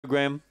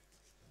program.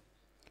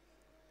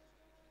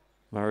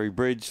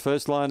 Murray-Bridge,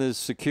 first line is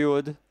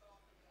secured.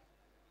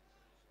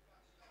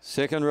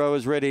 Second row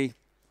is ready.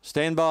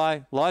 Stand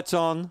by, lights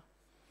on.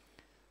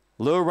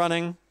 Lure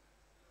running.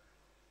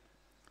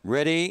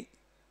 Ready.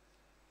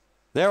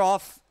 They're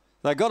off.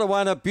 They've got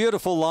away in a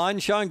beautiful line,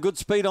 showing good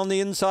speed on the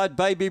inside.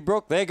 Baby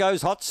Brook. There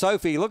goes Hot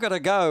Sophie. Look at her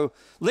go.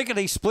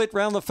 Lickety split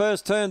round the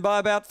first turn by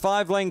about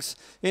 5 lengths.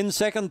 In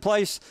second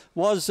place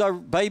was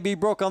Baby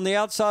Brook. On the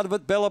outside of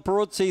it, Bella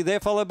Peruzzi. They're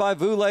followed by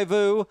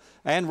Voulez-Vous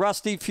and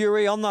Rusty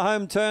Fury on the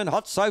home turn.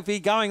 Hot Sophie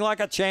going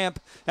like a champ.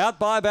 Out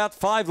by about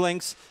 5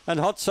 lengths. And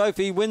Hot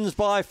Sophie wins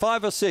by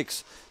 5 or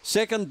 6.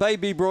 Second,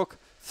 Baby Brook.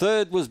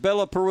 Third was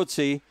Bella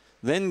Peruzzi.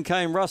 Then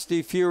came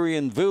Rusty Fury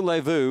and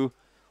Voulez-Vous.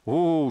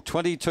 Ooh,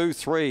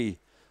 22-3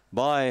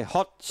 by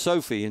Hot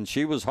Sophie, and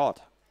she was hot.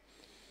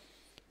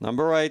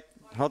 Number 8,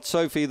 Hot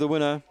Sophie, the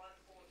winner.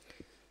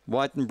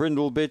 White and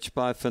Brindle Bitch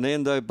by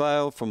Fernando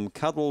Bale from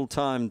Cuddle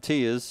Time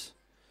Tears.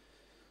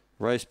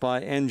 Raced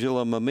by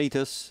Angela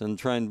Mamitas and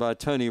trained by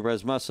Tony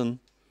Rasmussen.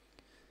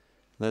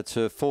 That's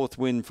her 4th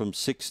win from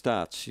 6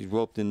 starts. She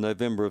whooped in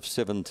November of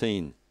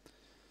 17.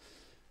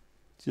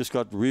 Just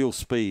got real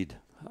speed.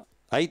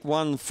 8,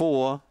 1,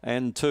 4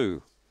 and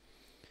 2.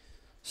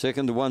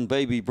 Second to 1,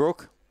 Baby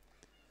Brook.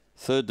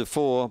 Third to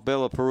 4,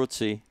 Bella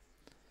Peruzzi.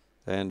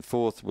 And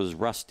fourth was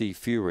Rusty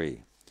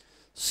Fury.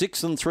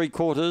 6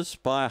 3/4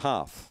 by a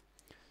half.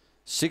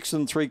 6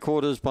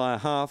 3/4 by a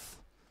half.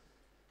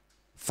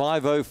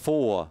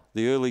 5:04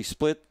 the early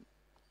split.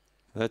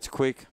 That's quick.